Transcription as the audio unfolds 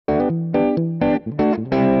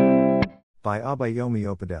By Abayomi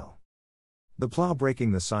Opadel. The Plow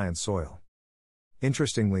Breaking the Science Soil.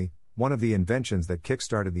 Interestingly, one of the inventions that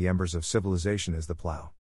kick-started the embers of civilization is the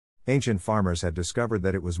plow. Ancient farmers had discovered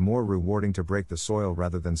that it was more rewarding to break the soil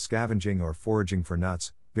rather than scavenging or foraging for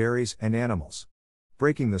nuts, berries, and animals.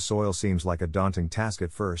 Breaking the soil seems like a daunting task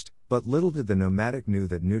at first, but little did the nomadic know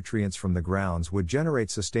that nutrients from the grounds would generate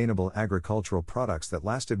sustainable agricultural products that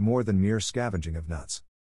lasted more than mere scavenging of nuts.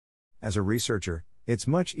 As a researcher, it's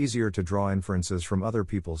much easier to draw inferences from other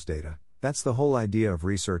people's data. That's the whole idea of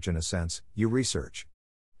research in a sense, you research.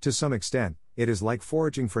 To some extent, it is like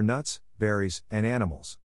foraging for nuts, berries, and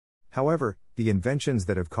animals. However, the inventions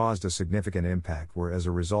that have caused a significant impact were as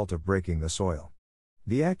a result of breaking the soil.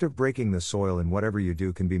 The act of breaking the soil in whatever you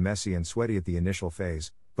do can be messy and sweaty at the initial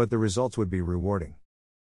phase, but the results would be rewarding.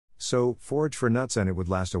 So, forage for nuts and it would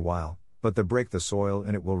last a while, but break the soil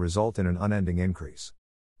and it will result in an unending increase.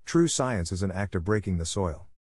 True science is an act of breaking the soil.